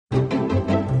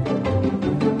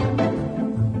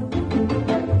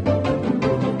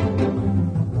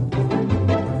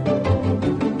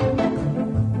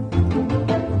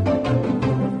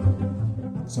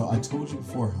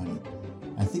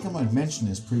mentioned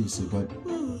this previously, but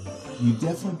you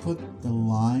definitely put the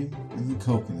lime and the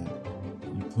coconut.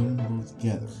 You put them both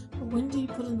together. When do you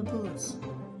put in the booze?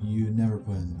 You never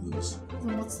put in the booze.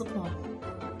 Then what's the point?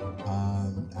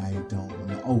 I don't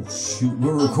know. Oh shoot,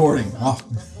 we're recording. Oh,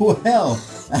 well,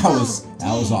 that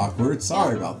was awkward.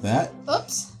 Sorry about that.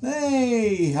 Oops.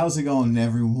 Hey, how's it going,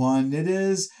 everyone? It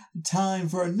is time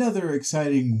for another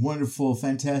exciting, wonderful,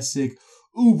 fantastic,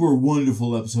 uber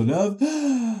wonderful episode of.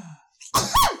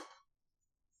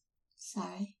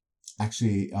 Sorry.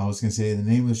 Actually, I was gonna say the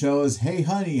name of the show is "Hey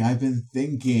Honey, I've Been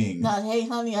Thinking." Not "Hey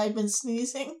honey, I've been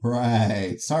sneezing."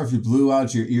 Right. Sorry if you blew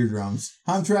out your eardrums.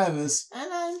 I'm Travis.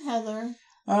 And I'm Heather.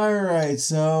 Alright,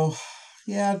 so,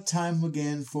 yeah, time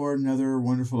again for another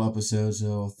wonderful episode,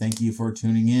 so thank you for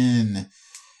tuning in.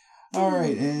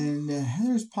 Alright, and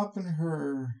Heather's popping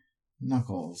her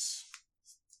knuckles.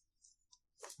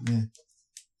 Yeah.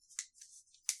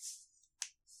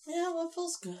 Yeah, well, it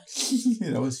feels good.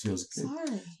 It always feels good.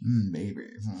 Sorry. Baby.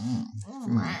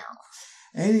 Wow.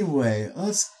 Anyway,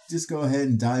 let's just go ahead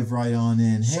and dive right on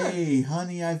in. Sure. Hey,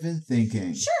 honey, I've been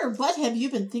thinking. Sure, what have you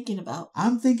been thinking about?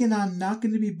 I'm thinking I'm not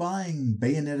going to be buying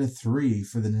Bayonetta 3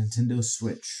 for the Nintendo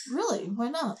Switch. Really? Why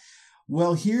not?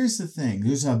 Well, here's the thing.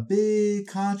 There's a big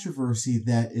controversy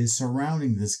that is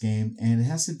surrounding this game, and it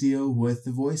has to deal with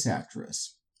the voice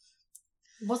actress.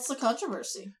 What's the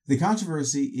controversy? The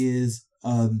controversy is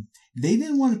they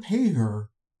didn't want to pay her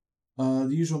the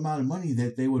usual amount of money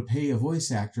that they would pay a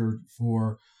voice actor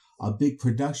for a big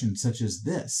production such as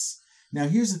this. Now,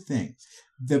 here's the thing.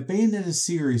 The Bayonetta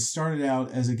series started out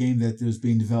as a game that was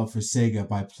being developed for Sega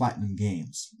by Platinum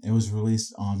Games. It was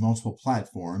released on multiple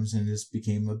platforms, and this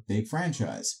became a big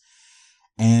franchise.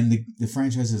 And the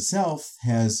franchise itself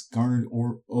has garnered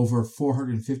over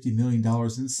 $450 million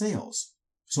in sales.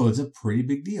 So it's a pretty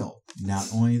big deal. Not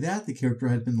only that, the character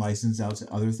had been licensed out to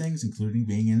other things, including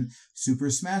being in Super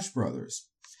Smash Bros.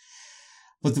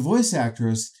 But the voice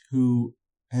actress who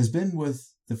has been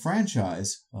with the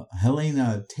franchise,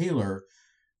 Helena Taylor,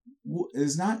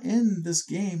 is not in this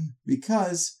game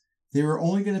because they were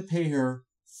only going to pay her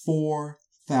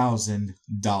 $4,000.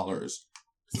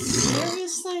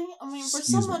 Seriously? I mean, for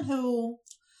someone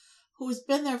who's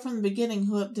been there from the beginning,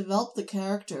 who have developed the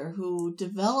character, who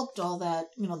developed all that,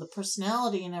 the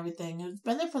personality and everything, who's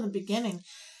been there from the beginning,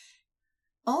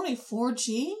 only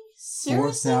 $4,000?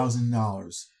 Seriously?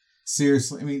 $4,000.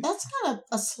 Seriously, I mean... That's kind of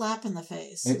a slap in the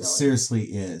face. It really. seriously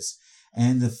is.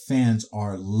 And the fans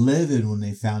are livid when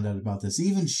they found out about this.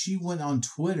 Even she went on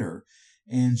Twitter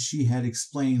and she had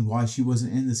explained why she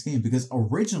wasn't in this game. Because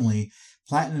originally,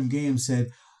 Platinum Games said,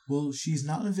 well, she's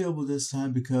not available this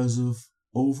time because of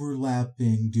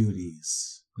overlapping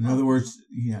duties. In other words,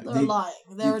 they're lying.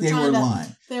 They were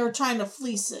lying. They were trying to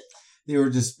fleece it. They were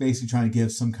just basically trying to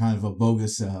give some kind of a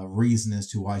bogus reason as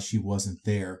to why she wasn't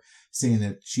there, saying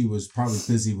that she was probably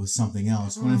busy with something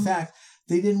else. When in fact,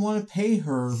 they didn't want to pay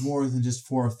her more than just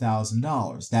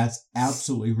 $4,000. That's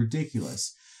absolutely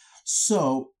ridiculous.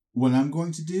 So, what I'm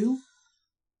going to do,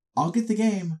 I'll get the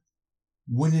game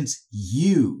when it's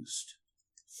used.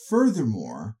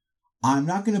 Furthermore, I'm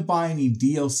not going to buy any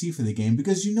DLC for the game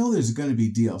because there's going to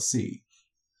be DLC.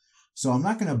 So I'm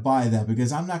not going to buy that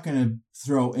because I'm not going to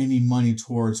throw any money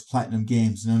towards Platinum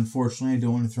Games. And unfortunately, I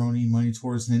don't want to throw any money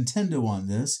towards Nintendo on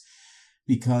this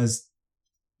because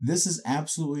this is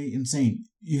absolutely insane.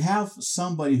 You have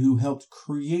somebody who helped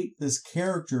create this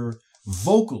character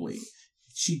vocally.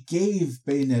 She gave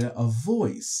Bayonetta a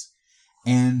voice.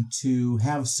 And to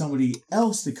have somebody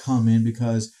else to come in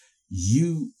because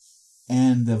you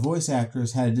and the voice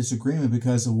actress had a disagreement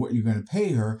because of what you're going to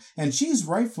pay her, and she's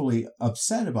rightfully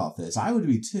upset about this. I would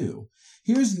be too.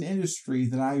 Here's an industry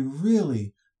that I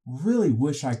really, really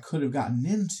wish I could have gotten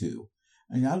into.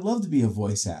 I mean, I'd love to be a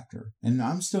voice actor, and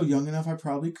I'm still young enough I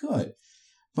probably could.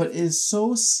 But it's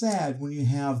so sad when you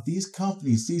have these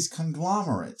companies, these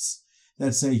conglomerates,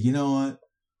 that say, you know what,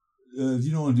 if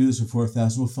you don't want to do this for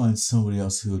 $4,000, we'll find somebody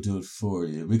else who will do it for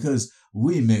you because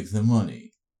we make the money.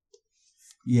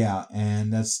 Yeah,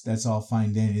 and that's all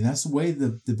fine dandy. That's the way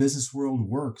the business world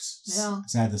works. Yeah.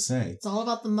 Sad to say. It's all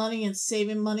about the money and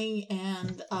saving money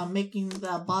and making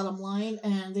the bottom line,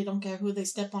 and they don't care who they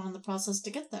step on in the process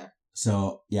to get there.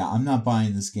 So, yeah, I'm not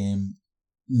buying this game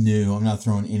new. I'm not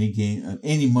throwing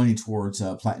any money towards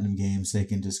Platinum Games. They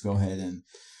can just go ahead and,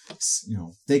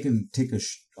 they can take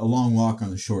a long walk on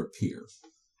the short pier.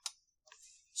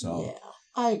 So. Yeah,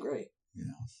 I agree.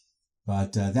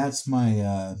 But that's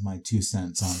my 2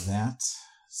 cents on that.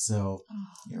 So,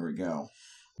 here we go.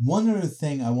 One other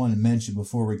thing I want to mention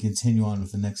before we continue on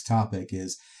with the next topic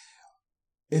is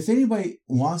if anybody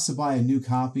wants to buy a new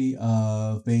copy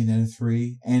of Bayonetta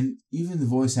 3, and even the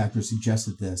voice actor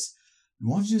suggested this,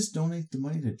 why don't you just donate the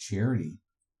money to charity?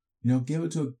 Give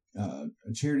it to a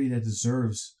charity that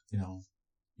deserves,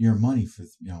 your money for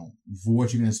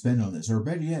what you're going to spend on this. Or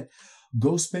better yet,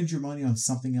 go spend your money on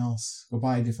something else. Go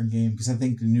buy a different game. Because I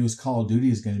think the newest Call of Duty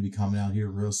is going to be coming out here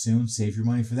real soon. Save your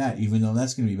money for that. Even though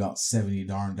that's going to be about $70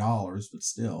 darn dollars. But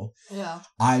still. Yeah.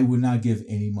 I would not give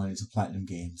any money to Platinum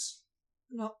Games.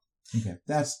 No. Okay.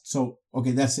 That's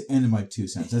the end of my 2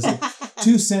 cents. That's like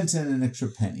 2 cents and an extra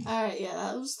penny. All right. Yeah.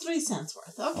 That was 3 cents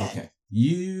worth. Okay.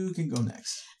 You can go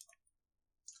next.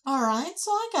 All right.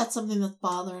 So I got something that's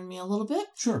bothering me a little bit.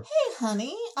 Sure. Hey,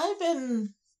 honey. I've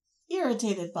been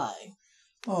irritated by.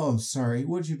 Oh, I'm sorry.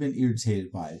 What have you been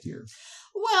irritated by, dear?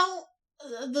 Well,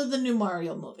 the new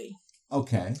Mario movie.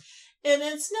 Okay. And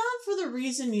it's not for the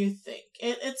reason you think.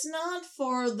 It's not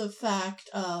for the fact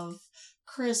of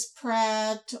Chris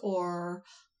Pratt or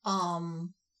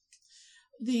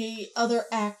the other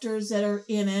actors that are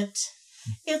in it.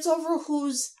 It's over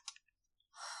who's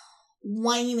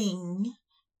whining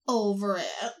over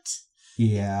it.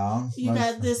 Yeah. You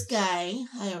got this guy.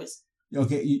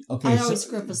 Okay. I always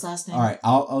screw up his last name. All right,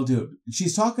 I'll do it.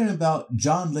 She's talking about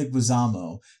John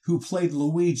Leguizamo, who played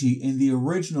Luigi in the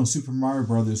original Super Mario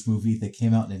Brothers movie that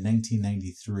came out in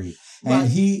 1993, and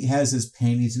he has his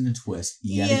panties in a twist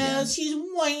yet again. She's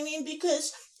whining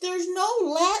because there's no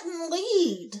Latin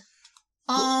lead.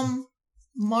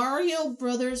 Mario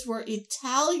Brothers were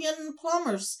Italian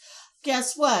plumbers.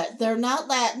 Guess what? They're not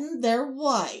Latin. They're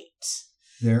white.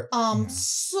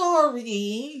 Sorry.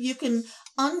 You can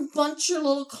unbunch your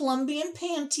little Colombian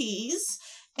panties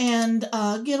and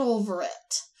get over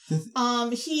it.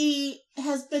 He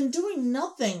has been doing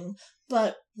nothing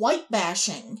but white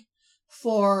bashing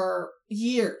for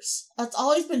years. That's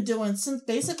all he's been doing since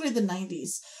basically the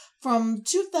 90s. From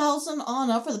 2000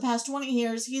 on up for the past 20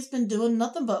 years, he's been doing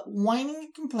nothing but whining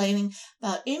and complaining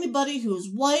about anybody who's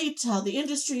white, how the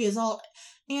industry is all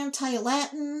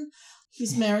anti-Latin.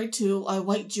 He's married to a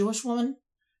white Jewish woman.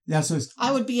 Yeah, so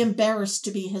I would be embarrassed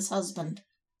to be his husband.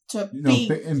 You're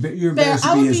embarrassed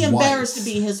I would be embarrassed to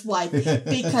be his wife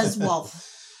because, well,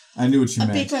 I knew what you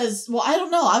meant. Because, well, I don't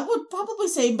know. I would probably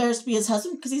say embarrassed to be his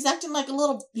husband because he's acting like a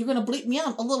little. You're gonna bleep me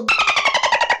out a little.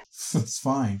 That's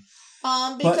fine.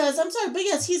 Because I'm sorry, but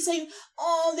yes, he's saying,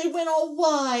 oh, they went all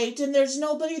white, and there's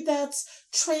nobody that's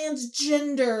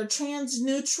transgender,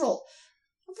 trans-neutral.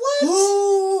 What?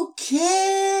 Who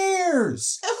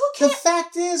cares? Who cares? The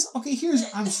fact is,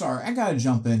 I'm sorry, I gotta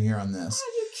jump in here on this.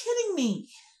 Are you kidding me?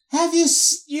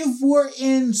 You were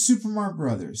in Super Mario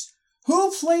Brothers.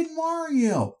 Who played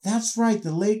Mario? That's right,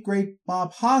 the late great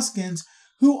Bob Hoskins,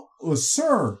 who was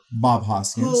Sir Bob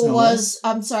Hoskins. Who was,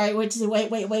 I'm sorry,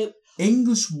 wait.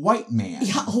 English white man.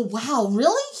 Yeah. Oh, wow.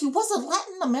 Really? He wasn't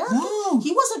Latin American? No.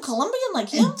 He wasn't Colombian like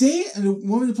him? And the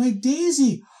woman that played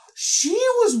Daisy, she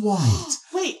was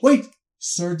white. Wait.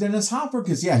 Sir Dennis Hopper,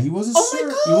 because, he wasn't Sir.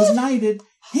 My God. He was knighted.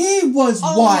 He was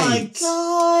white. Oh, my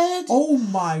God. Oh,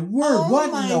 my word.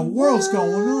 What in the world's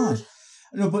going on?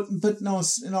 No, but no,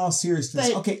 in all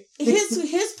seriousness. Okay.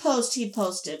 His post he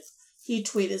posted, he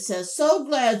tweeted, says, so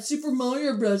glad Super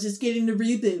Mario Bros. Is getting a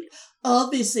reboot.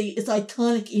 Obviously, it's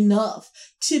iconic enough.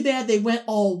 Too bad they went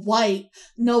all white.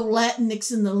 No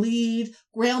Latinx in the lead.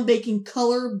 Groundbreaking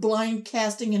color, blind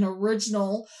casting, and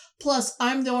original. Plus,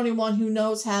 I'm the only one who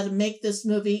knows how to make this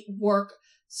movie work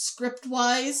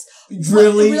script-wise.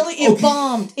 Really? It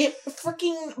bombed. It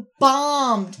freaking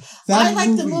bombed. I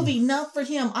like the movie not for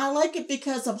him. I like it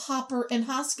because of Hopper and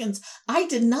Hoskins. I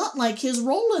did not like his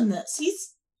role in this.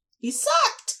 He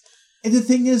sucked. And the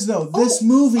thing is, though, this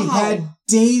movie had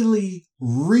daily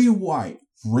rewrites.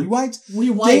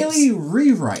 Daily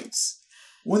rewrites.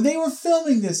 When they were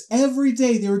filming this, every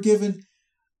day they were given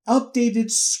updated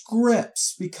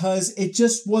scripts because it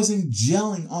just wasn't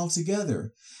gelling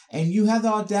altogether. And you have the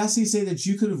audacity to say that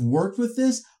you could have worked with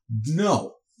this?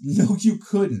 No, you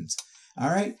couldn't. All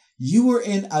right? You were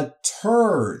in a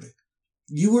turd.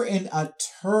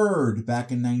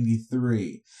 Back in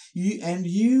 93.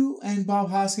 You and Bob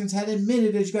Hoskins had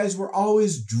admitted that you guys were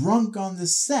always drunk on the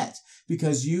set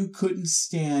because you couldn't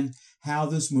stand how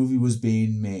this movie was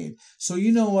being made. So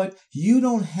you know what? You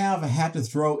don't have a hat to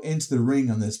throw into the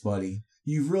ring on this, buddy.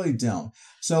 You really don't.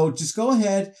 So just go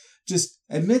ahead. Just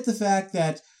admit the fact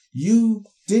that you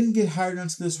didn't get hired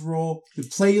onto this role to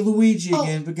play Luigi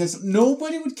again because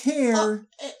nobody would care.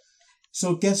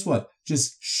 So guess what?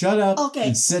 Just shut up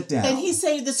and sit down. And he's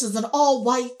saying this is an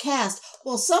all-white cast.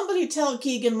 Well, somebody tell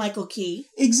Keegan-Michael Key.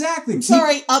 Exactly. I'm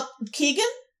sorry, Keegan,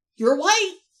 you're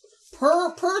white.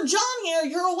 Per John here,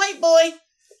 you're a white boy.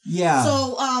 Yeah.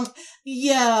 So,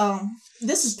 yeah,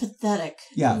 this is pathetic.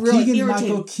 Yeah, really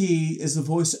Keegan-Michael Key is the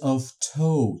voice of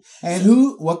Toad. And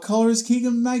what color is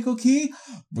Keegan-Michael Key?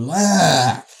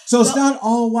 Black. So it's not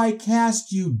all white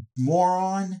cast, you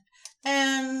moron.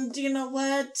 And you know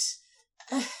what?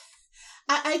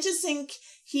 I just think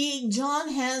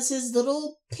John has his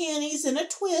little panties in a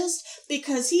twist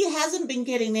because he hasn't been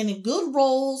getting any good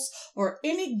roles or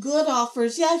any good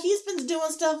offers. Yeah, he's been doing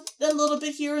stuff a little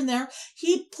bit here and there.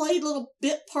 He played little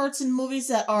bit parts in movies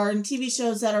that are in TV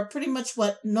shows that are pretty much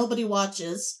what nobody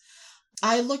watches.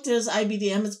 I looked at his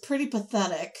IMDb. It's pretty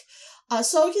pathetic.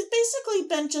 So he's basically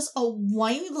been just a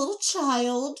whiny little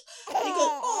child. And he goes,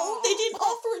 oh, they didn't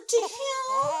offer it to him.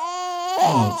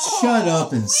 Oh, shut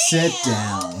up and sit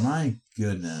down. My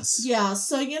goodness. Yeah,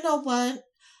 so you know what?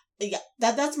 Yeah,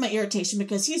 that's my irritation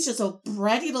because he's just a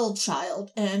bratty little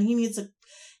child and he needs a...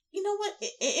 You know what?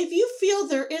 If you feel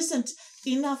there isn't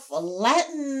enough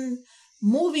Latin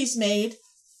movies made,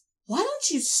 why don't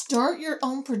you start your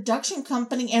own production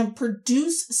company and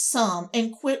produce some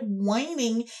and quit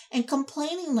whining and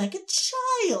complaining like a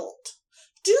child?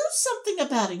 Do something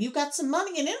about it. You got some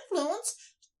money and influence.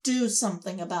 Do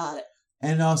something about it.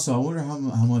 And also, I wonder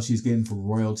how much he's getting for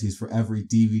royalties for every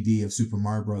DVD of Super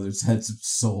Mario Brothers that's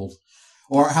sold.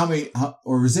 Or how many,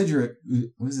 or residual,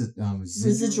 what is it?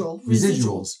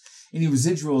 Residuals. Any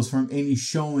residuals from any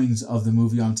showings of the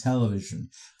movie on television.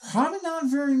 Probably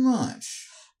not very much.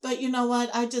 But you know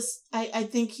what? I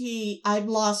think I've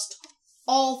lost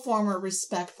all former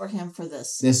respect for him for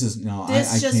this. This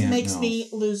just makes me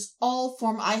lose all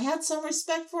form. I had some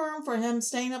respect for him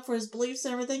staying up for his beliefs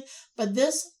and everything, but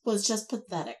this was just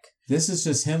pathetic. This is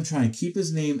just him trying to keep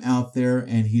his name out there,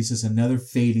 and he's just another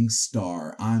fading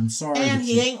star. I'm sorry. And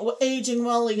he ain't aging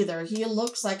well either. He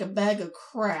looks like a bag of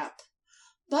crap.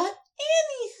 But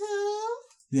anywho.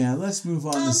 Yeah, let's move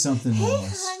on to something else.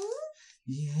 Hey, honey.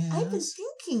 Yeah. I've been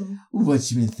thinking.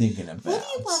 What you been thinking about? What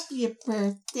do you want for your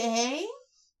birthday?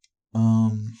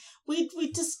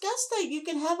 We discussed that you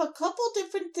can have a couple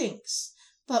different things,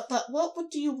 but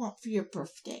what do you want for your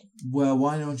birthday? Well,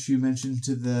 why don't you mention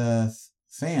to the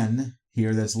fan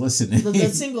here that's listening? The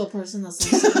single person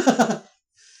that's listening.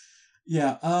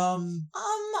 Yeah.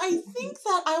 I think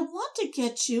that I want to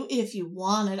get you, if you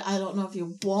want it. I don't know if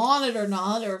you want it or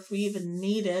not, or if we even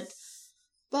need it.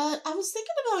 But I was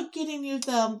thinking about getting you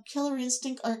the Killer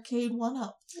Instinct Arcade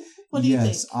 1-Up. What do you think?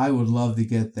 Yes, I would love to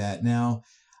get that. Now,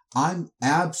 I'm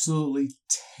absolutely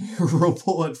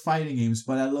terrible at fighting games,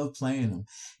 but I love playing them.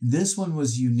 This one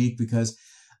was unique because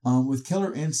with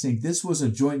Killer Instinct, this was a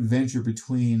joint venture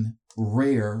between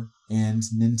Rare and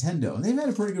Nintendo. And they've had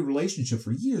a pretty good relationship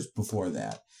for years before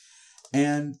that.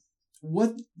 And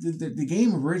what the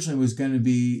game originally was going to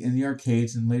be in the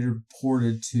arcades and later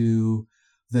ported to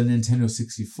the Nintendo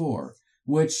 64,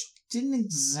 which didn't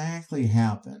exactly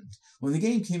happen. When the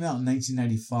game came out in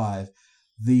 1995,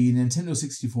 the Nintendo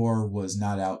 64 was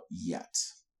not out yet.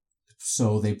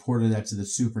 So they ported that to the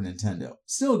Super Nintendo.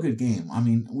 Still a good game. I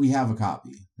mean, we have a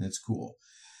copy. That's cool.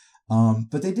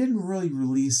 But they didn't really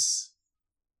release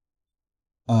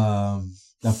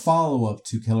the follow-up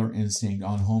to Killer Instinct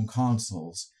on home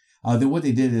consoles. What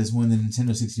they did is when the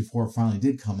Nintendo 64 finally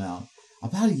did come out,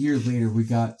 about a year later, we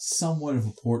got somewhat of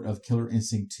a port of Killer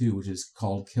Instinct 2, which is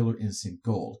called Killer Instinct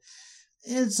Gold.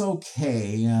 It's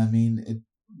okay. I mean,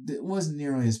 it wasn't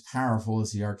nearly as powerful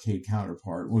as the arcade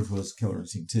counterpart, which was Killer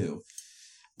Instinct 2.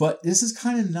 But this is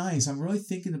kind of nice. I'm really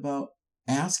thinking about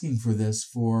asking for this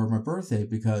for my birthday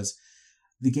because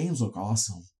the games look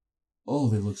awesome. Oh,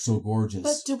 they look so gorgeous.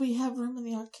 But do we have room in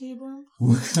the arcade room?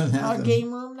 We're gonna have our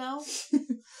game room now?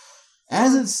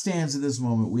 As it stands at this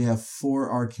moment, we have 4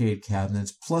 arcade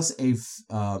cabinets plus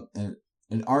an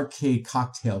arcade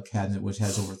cocktail cabinet which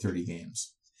has over 30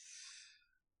 games.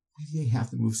 We may have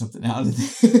to move something out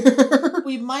of there.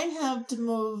 We might have to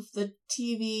move the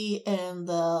TV and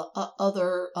the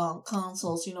other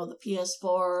consoles, the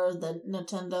PS4, the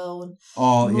Nintendo, and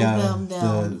move them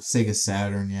down. The Sega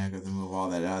Saturn, got to move all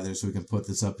that out of there so we can put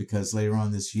this up because later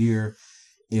on this year,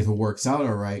 if it works out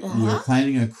all right, we're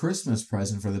planning a Christmas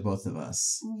present for the both of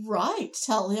us. Right.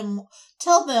 Tell them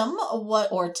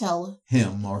what, or tell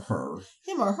him or her.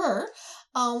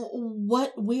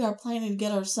 What we are planning to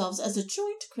get ourselves as a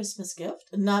joint Christmas gift,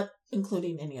 not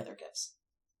including any other gifts.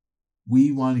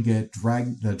 We want to get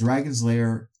the Dragon's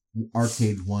Lair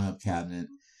arcade 1-Up cabinet,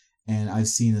 and I've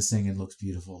seen this thing and it looks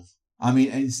beautiful. I mean,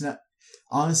 it's not...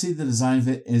 Honestly, the design of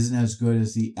it isn't as good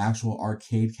as the actual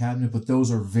arcade cabinet, but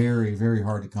those are very, very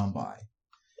hard to come by.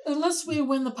 Unless we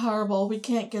win the Powerball, we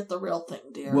can't get the real thing,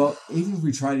 dear. Well, even if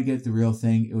we try to get the real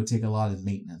thing, it would take a lot of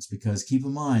maintenance. Because keep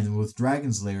in mind, with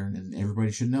Dragon's Lair, and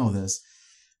everybody should know this,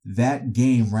 that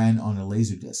game ran on a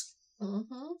Laserdisc.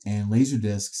 Mm-hmm. And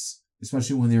Laserdiscs,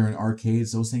 especially when they're in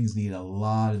arcades, those things need a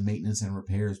lot of maintenance and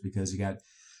repairs because you got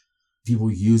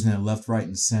people using it left, right,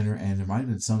 and center, and there might have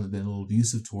been some that have been a little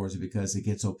abusive towards it because they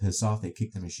get so pissed off they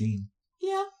kick the machine.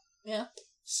 Yeah.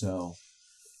 So,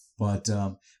 but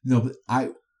no, but I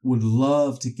would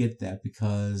love to get that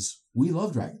because we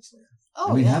love Dragon Slayer.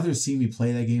 Oh, I mean, yeah. Heather's seen me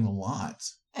play that game a lot.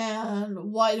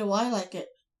 And why do I like it?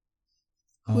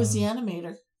 Who's the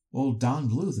animator? Well, Don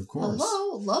Bluth, of course.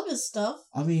 Hello, love his stuff.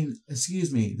 I mean,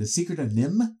 excuse me, The Secret of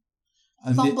Nim?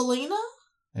 Thumbelina?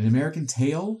 An American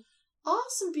Tale?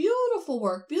 Awesome, beautiful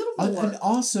work. And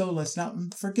also, let's not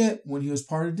forget, when he was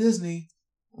part of Disney,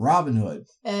 Robin Hood.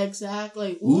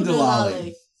 Exactly.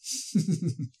 Oodalali.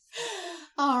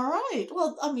 All right.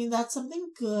 Well, I mean, that's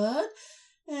something good.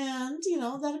 And,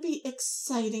 that'd be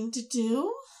exciting to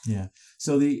do. Yeah.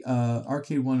 So the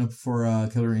arcade one for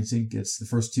Killer Instinct gets the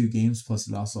first 2 games, plus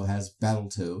it also has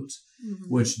Battletoads,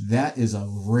 which that is a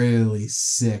really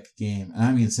sick game. And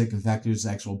I mean sick. In fact, there's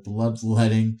actual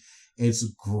bloodletting. It's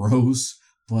gross,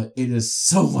 but it is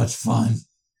so much fun.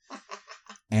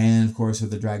 And, of course,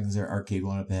 with the Dragon's Lair arcade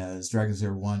one, it has Dragon's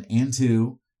Lair 1 and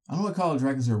 2. I don't want to call it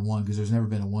Dragon's Lair 1 because there's never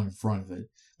been a 1 in front of it.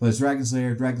 But it's Dragon's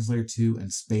Lair 2,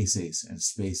 and Space Ace. And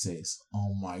Space Ace.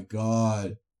 Oh, my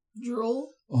God.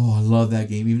 Drool? Oh, I love that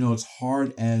game. Even though it's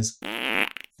hard as...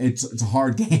 It's a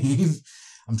hard game.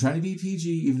 I'm trying to be PG,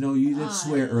 even though you did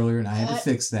swear earlier, and I had to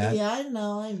fix that. Yeah, I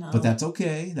know. But that's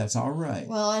okay. That's all right.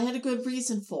 Well, I had a good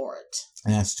reason for it.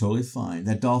 And that's totally fine.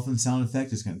 That dolphin sound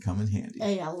effect is going to come in handy.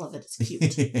 Hey, I love it. It's cute.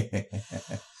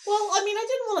 Well, I mean, I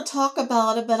didn't want to talk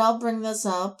about it, but I'll bring this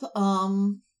up.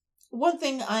 One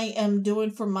thing I am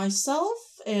doing for myself,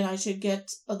 and I should get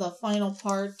the final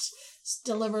part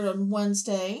delivered on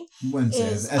Wednesday.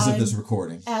 As of this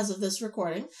recording. As of this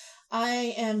recording.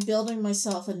 I am building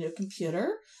myself a new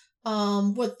computer,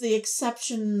 with the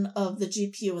exception of the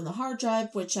GPU and the hard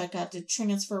drive, which I got to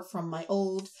transfer from my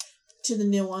old to the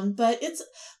new one. But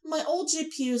my old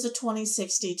GPU is a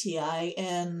 2060 Ti,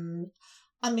 and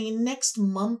I mean next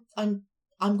month I'm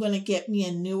going to get me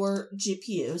a newer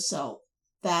GPU, so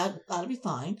that'll be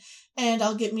fine, and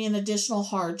I'll get me an additional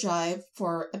hard drive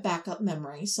for a backup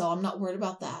memory. So I'm not worried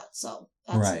about that. So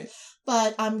that's right.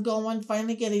 But I'm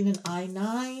finally getting an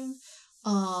i9.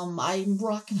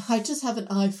 I just have an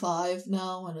i5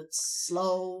 now, and it's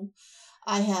slow.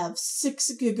 I have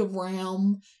 6 gig of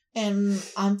RAM, and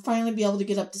I'm finally be able to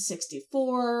get up to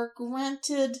 64.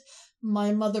 Granted, my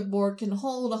motherboard can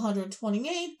hold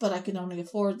 128, but I can only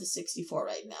afford the 64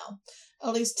 right now.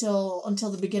 At least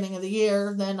until the beginning of the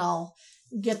year. Then I'll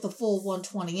get the full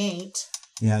 128.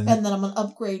 Yeah. And then I'm going to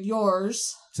upgrade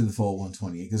yours to the full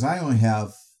 128, because I only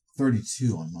have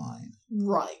 32 on mine.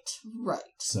 Right.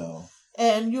 So.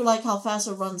 And you like how fast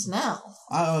it runs now.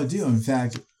 I do. In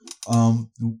fact,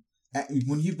 when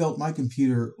you built my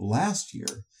computer last year,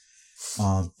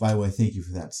 by the way, thank you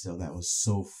for that still. That was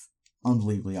so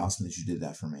unbelievably awesome that you did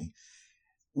that for me.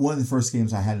 One of the first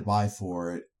games I had to buy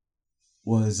for it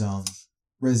was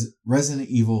Resident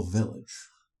Evil Village.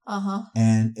 Uh-huh.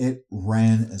 And it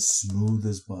ran as smooth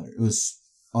as butter. It was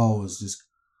just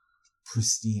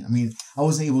pristine. I mean, I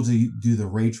wasn't able to do the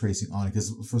ray tracing on it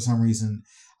because for some reason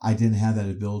I didn't have that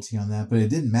ability on that, but it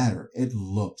didn't matter. It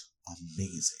looked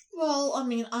amazing. Well, I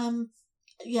mean,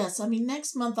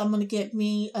 next month I'm going to get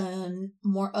me a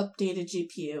more updated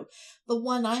GPU. The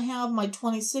one I have, my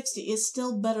 2060, is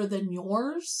still better than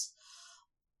yours.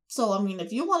 So, I mean,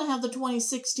 if you want to have the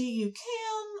 2060, you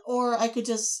can, or I could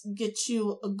just get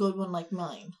you a good one like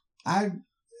mine. I'd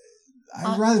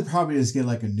rather probably just get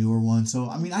like a newer one. So,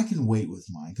 I mean, I can wait with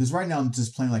mine. Because right now I'm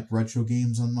just playing like retro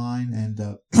games on mine and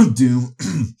Doom.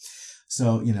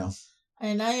 So,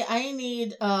 And I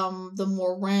need the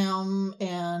more RAM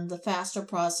and the faster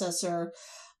processor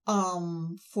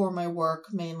for my work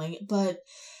mainly. But,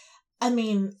 I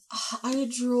mean, I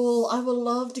would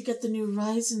love to get the new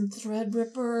Ryzen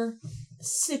Threadripper.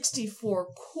 64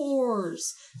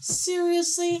 cores.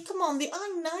 Seriously? Come on, the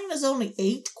i9 is only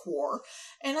 8 core.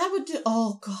 And I would do,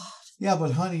 oh God. Yeah,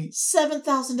 but honey.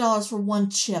 $7,000 for one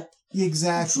chip.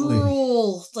 Exactly.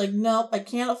 Drool. Like, nope, I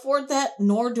can't afford that,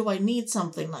 nor do I need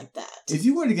something like that. If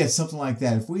you were to get something like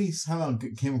that, if we somehow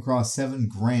came across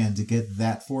 $7,000 to get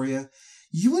that for you,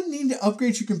 you wouldn't need to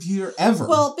upgrade your computer ever.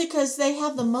 Well, because they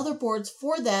have the motherboards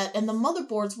for that, and the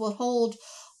motherboards will hold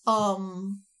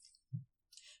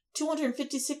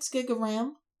 256 gig of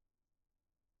RAM.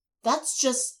 That's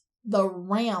just the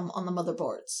RAM on the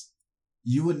motherboards.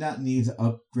 You would not need to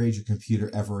upgrade your computer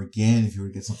ever again if you were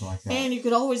to get something like that. And you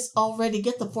could already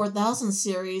get the 4000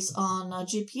 series on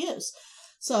GPUs.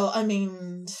 So, I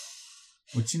mean,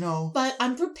 But, you know. But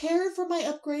I'm prepared for my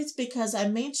upgrades because I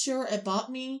made sure it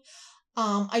bought me.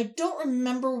 I don't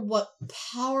remember what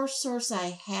power source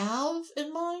I have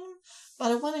in mind,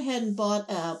 but I went ahead and bought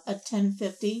a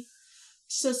 1050.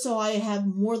 So I have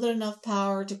more than enough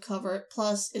power to cover it.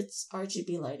 Plus, it's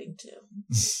RGB lighting too.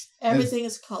 Everything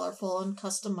is colorful and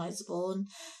customizable, and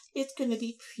it's going to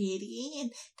be pretty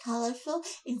and colorful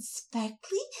and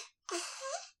sparkly.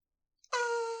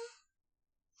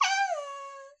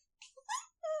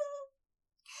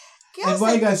 And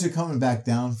while you guys are coming back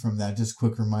down from that, just a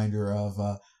quick reminder of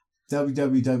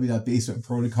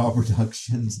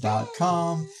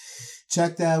www.basementprotocolproductions.com.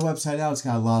 Check that website out. It's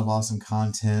got a lot of awesome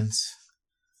content.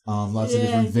 Lots of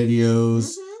different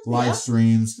videos, live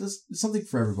streams, just something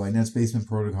for everybody. And that's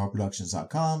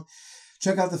basementprotocolproductions.com.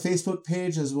 Check out the Facebook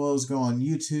page as well as go on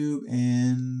YouTube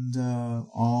and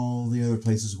all the other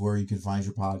places where you can find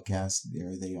your podcast.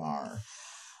 There they are.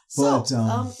 So,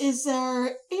 is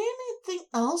there anything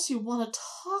else you want to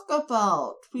talk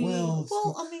about?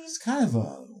 It's kind of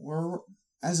we're,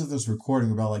 as of this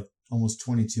recording, about like almost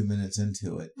 22 minutes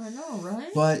into it. I know,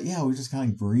 right? But yeah, we're just kind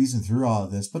of breezing through all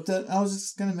of this. But I was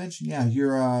just going to mention,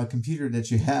 your computer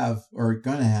that you have or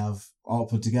going to have all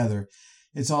put together,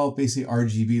 it's all basically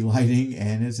RGB lighting,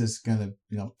 and it's just going to,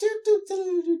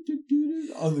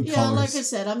 other colors. Like I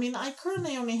said, I mean, I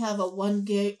currently only have a 1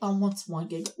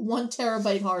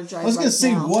 terabyte hard drive. I was going to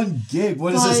say now. 1 gig.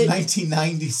 What is this,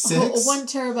 1996? 1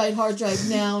 terabyte hard drive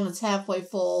now, and it's halfway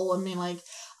full. I mean,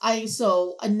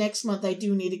 next month I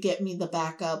do need to get me the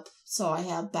backup, so I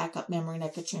have backup memory and I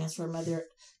could transfer my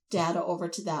data over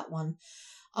to that one.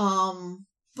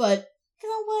 But you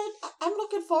know what? I'm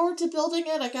looking forward to building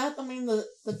it. I got,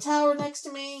 the tower next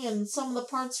to me and some of the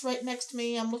parts right next to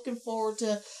me. I'm looking forward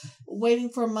to waiting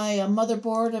for my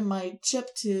motherboard and my chip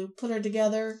to put her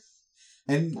together.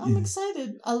 And I'm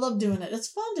excited. I love doing it. It's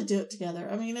fun to do it together.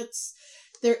 I mean,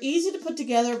 they're easy to put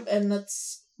together, and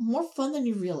it's more fun than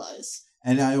you realize.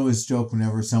 And I always joke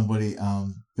whenever somebody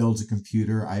builds a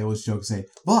computer, I always joke and say,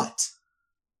 but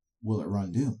will it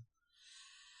run Doom?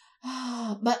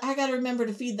 But I got to remember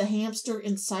to feed the hamster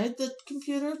inside the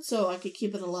computer so I could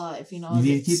keep it alive. You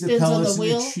need to keep the pellets and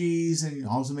the cheese, and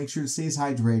also make sure it stays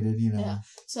hydrated. Yeah.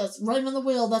 So it's running on the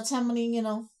wheel. That's how many.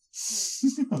 Oh,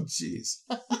 jeez.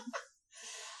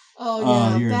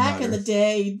 Oh yeah, back in the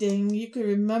day, Ding, you could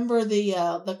remember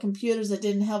the computers that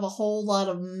didn't have a whole lot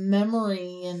of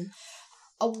memory, and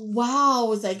wow, it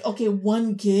was like, okay,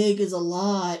 1 gig is a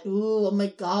lot. Ooh, oh my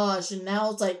gosh, and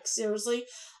now it's like, seriously.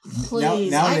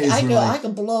 Please, I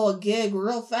can blow a gig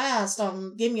real fast.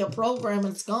 Give me a program and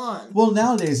it's gone. Well,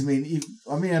 nowadays,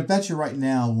 I bet you right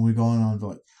now when we're going on,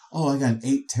 like, oh, I got an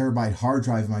 8 terabyte hard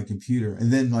drive in my computer,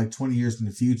 and then like 20 years in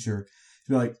the future,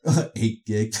 you're like 8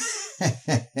 gig.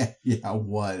 Yeah,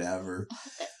 whatever.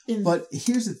 But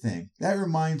here's the thing. That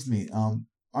reminds me. I'm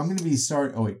going to be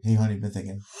starting. Oh wait, hey honey, been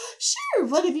thinking. Sure.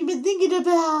 What have you been thinking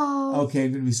about? Okay,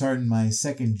 I'm going to be starting my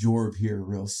second job here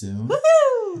real soon.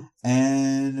 Woohoo!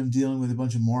 And I'm dealing with a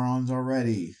bunch of morons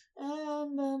already.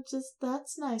 And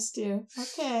that's nice, dear.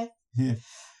 Okay. Yeah.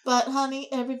 But honey,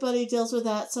 everybody deals with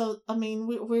that. So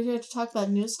we're here to talk about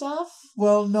new stuff.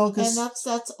 Well, no, because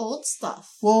that's old stuff.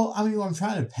 Well, I'm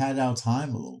trying to pad out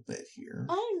time a little bit here.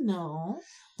 I know.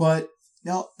 But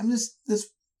no, I'm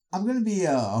going to be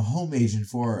a home agent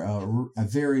for a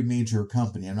very major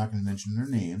company. I'm not going to mention their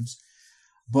names.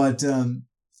 But,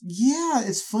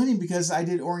 it's funny because I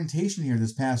did orientation here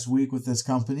this past week with this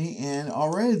company and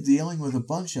already dealing with a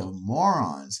bunch of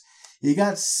morons. You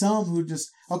got some who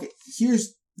just... Okay,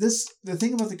 here's the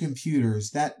thing about the computers.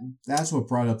 That's what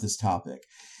brought up this topic.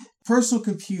 Personal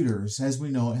computers, as we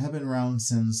know it, have been around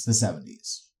since the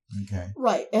 70s. Okay.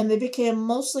 Right, and they became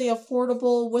mostly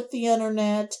affordable with the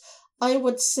internet... I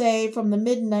would say from the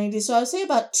mid-90s, so I would say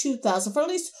about 2000. For at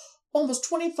least almost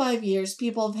 25 years,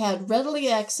 people have had readily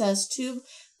access to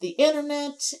the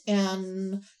internet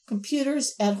and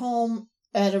computers at home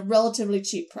at a relatively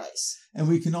cheap price. And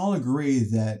we can all agree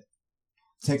that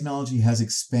technology has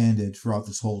expanded throughout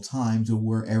this whole time to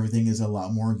where everything is a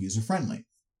lot more user-friendly.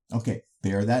 Okay,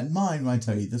 bear that in mind when I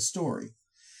tell you this story.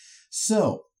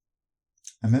 So,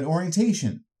 I'm at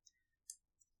orientation.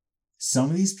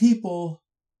 Some of these people...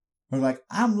 Or like,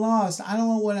 I'm lost. I don't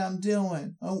know what I'm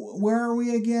doing. Where are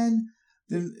we again?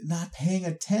 They're not paying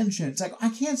attention. It's like, I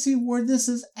can't see where this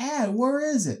is at. Where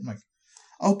is it? I'm like,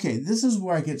 okay, this is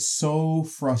where I get so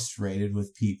frustrated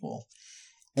with people.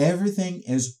 Everything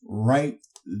is right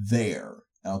there.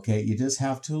 Okay, you just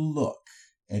have to look.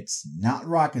 It's not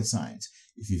rocket science.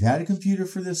 If you've had a computer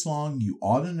for this long, you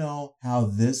ought to know how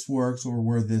this works or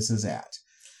where this is at.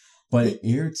 But it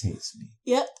irritates me.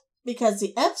 Yep. Because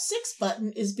the F6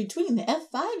 button is between the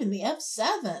F5 and the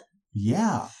F7.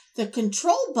 Yeah. The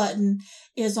control button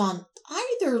is on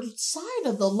either side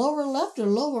of the lower left or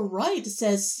lower right. It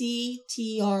says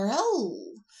CTRL.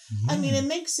 Yeah. I mean, it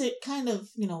makes it kind of,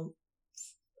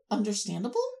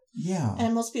 understandable. Yeah.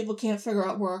 And most people can't figure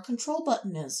out where a control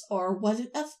button is, or what an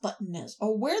F button is,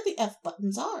 or where the F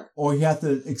buttons are. Or you have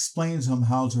to explain to them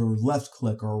how to left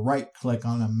click or right click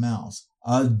on a mouse.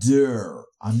 I'm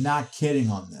not kidding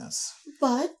on this.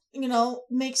 But,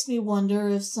 makes me wonder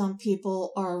if some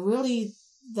people are really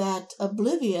that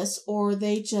oblivious, or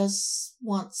they just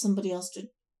want somebody else to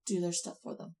do their stuff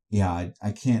for them. Yeah,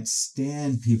 I can't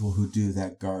stand people who do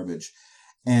that garbage.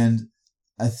 And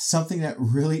something that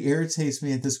really irritates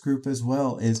me at this group as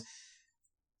well is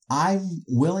I'm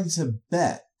willing to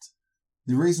bet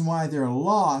the reason why they're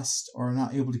lost or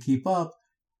not able to keep up,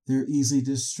 they're easily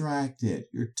distracted.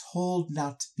 You're told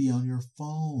not to be on your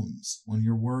phones when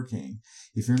you're working.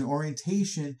 If you're in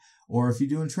orientation or if you're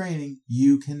doing training,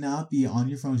 you cannot be on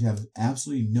your phones. You have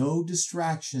absolutely no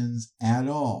distractions at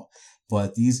all.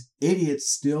 But these idiots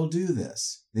still do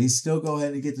this. They still go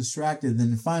ahead and get distracted.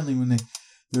 Then finally, when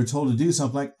they're told to do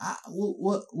something like,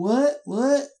 what?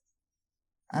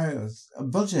 A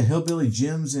bunch of hillbilly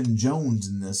Jims and Jones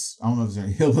in this. I don't know if they're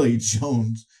hillbilly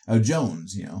Jones,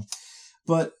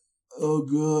 But, oh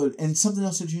good. And something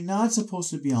else that you're not supposed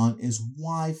to be on is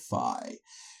Wi-Fi.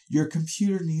 Your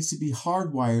computer needs to be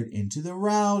hardwired into the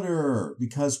router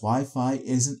because Wi-Fi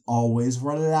isn't always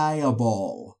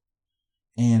reliable.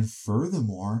 And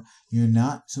furthermore, you're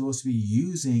not supposed to be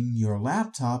using your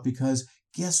laptop because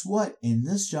guess what? In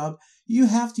this job, you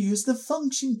have to use the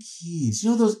function keys.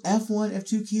 You know those F1,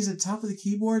 F2 keys at the top of the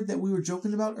keyboard that we were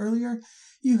joking about earlier?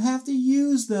 You have to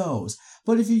use those.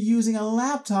 But if you're using a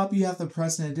laptop, you have to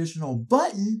press an additional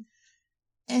button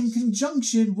in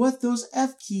conjunction with those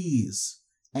F keys.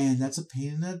 And that's a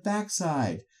pain in the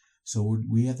backside. So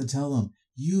we have to tell them,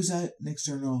 use an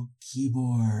external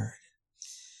keyboard.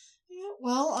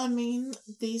 Well, I mean,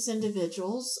 these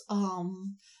individuals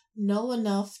know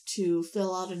enough to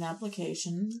fill out an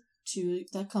application to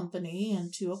the company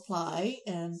and to apply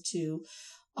and to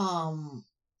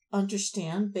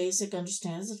understand basic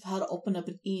understandings of how to open up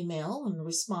an email and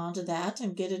respond to that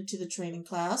and get into the training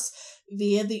class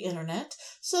via the internet.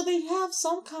 So they have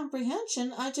some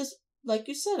comprehension. I just, like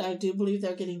you said, I do believe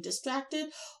they're getting distracted,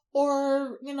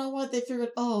 or you know what, they figured,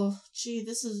 oh, gee,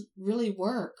 this is really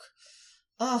work.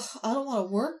 I don't want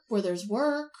to work where there's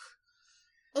work.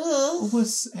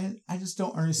 And I just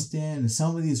don't understand.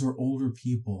 Some of these are older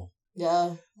people.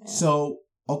 Yeah. So,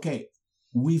 okay,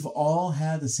 we've all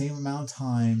had the same amount of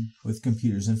time with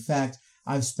computers. In fact,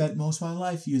 I've spent most of my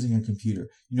life using a computer.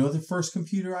 You know the first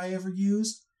computer I ever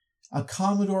used? A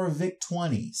Commodore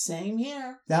VIC-20. Same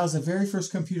here. That was the very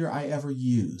first computer I ever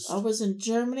used. I was in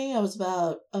Germany. I was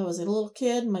a little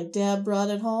kid. My dad brought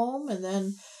it home and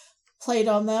then played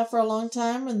on that for a long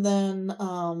time. And then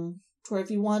where if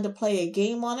you wanted to play a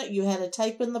game on it, you had to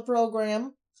type in the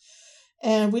program.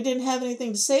 And we didn't have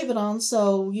anything to save it on,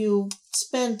 so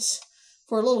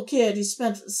for a little kid, it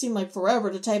seemed like forever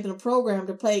to type in a program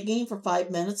to play a game for 5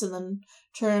 minutes and then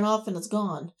turn it off and it's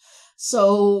gone.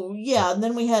 So, yeah, and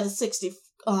then we had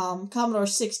a Commodore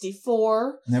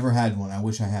 64. Never had one. I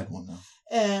wish I had one, though.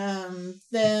 And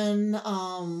then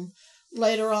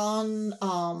later on,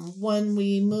 when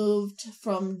we moved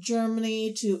from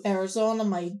Germany to Arizona,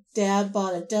 my dad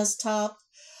bought a desktop.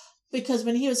 Because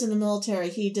when he was in the military,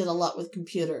 he did a lot with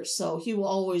computers. So he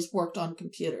always worked on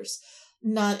computers.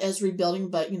 Not as rebuilding,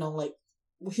 but, like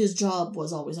his job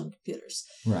was always on computers.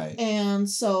 Right. And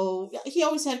so he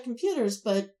always had computers.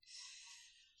 But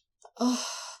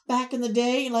back in the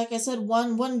day, like I said,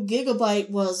 one gigabyte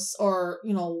was, or,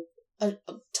 a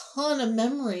ton of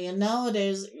memory. And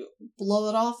nowadays, blow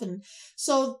it off. And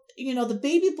so, the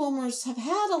baby boomers have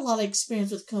had a lot of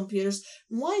experience with computers.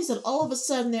 Why is it all of a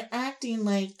sudden they're acting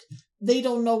like they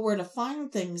don't know where to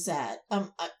find things at?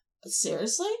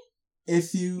 Seriously?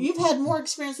 You've had more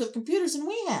experience with computers than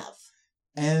we have.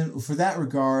 And for that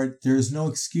regard, there's no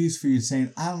excuse for you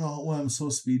saying, I don't know what I'm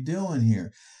supposed to be doing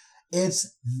here.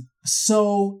 It's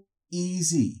so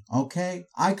easy, okay?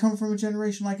 I come from a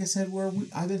generation, like I said, where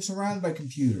I've been surrounded by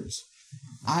computers.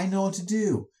 I know what to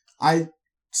do. I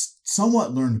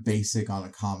somewhat learned basic on a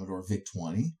Commodore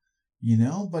VIC-20,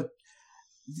 but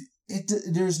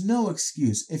there's no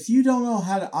excuse. If you don't know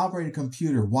how to operate a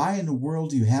computer, why in the world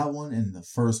do you have one in the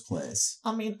first place?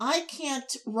 I mean, I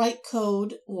can't write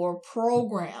code or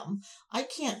program. I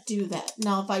can't do that.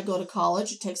 Now, if I go to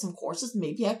college and take some courses,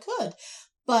 maybe I could.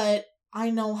 But I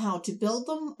know how to build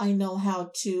them. I know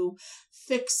how to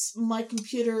fix my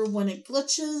computer when it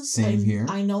glitches. Same here.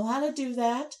 I know how to do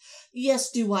that. Yes,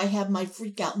 do I have my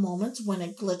freak out moments when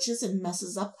it glitches and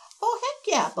messes up? Oh,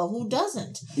 heck yeah, but who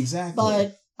doesn't? Exactly.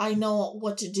 But I know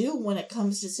what to do when it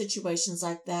comes to situations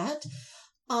like that.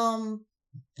 So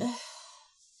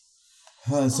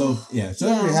if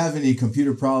you have any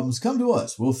computer problems, come to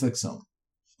us. We'll fix them.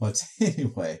 But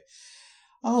anyway,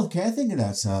 okay, I think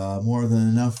that's more than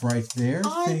enough right there.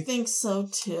 I think so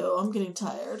too. I'm getting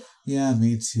tired. Yeah,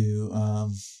 me too. I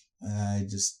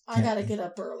gotta get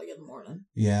up early in the morning.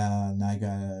 Yeah, and I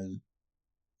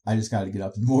just gotta get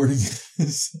up in the morning.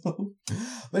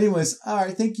 But anyways, all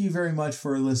right. Thank you very much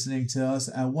for listening to us.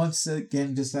 Once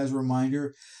again, just as a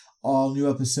reminder, all new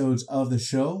episodes of the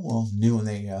show, well, new when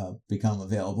they become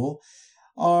available,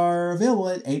 are available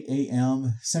at 8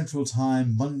 a.m. Central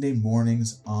Time, Monday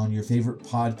mornings on your favorite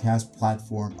podcast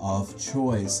platform of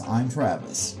choice. I'm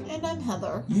Travis. And I'm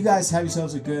Heather. You guys have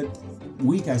yourselves a good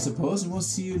week, I suppose, and we'll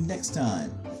see you next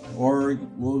time. Or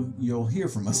you'll hear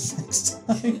from us next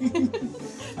time.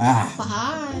 Bye.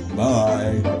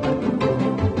 Bye.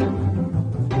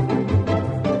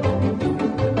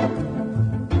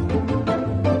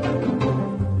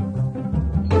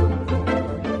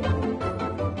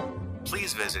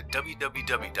 Visit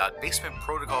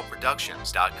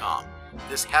www.basementprotocolproductions.com.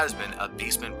 This has been a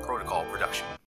Basement Protocol production.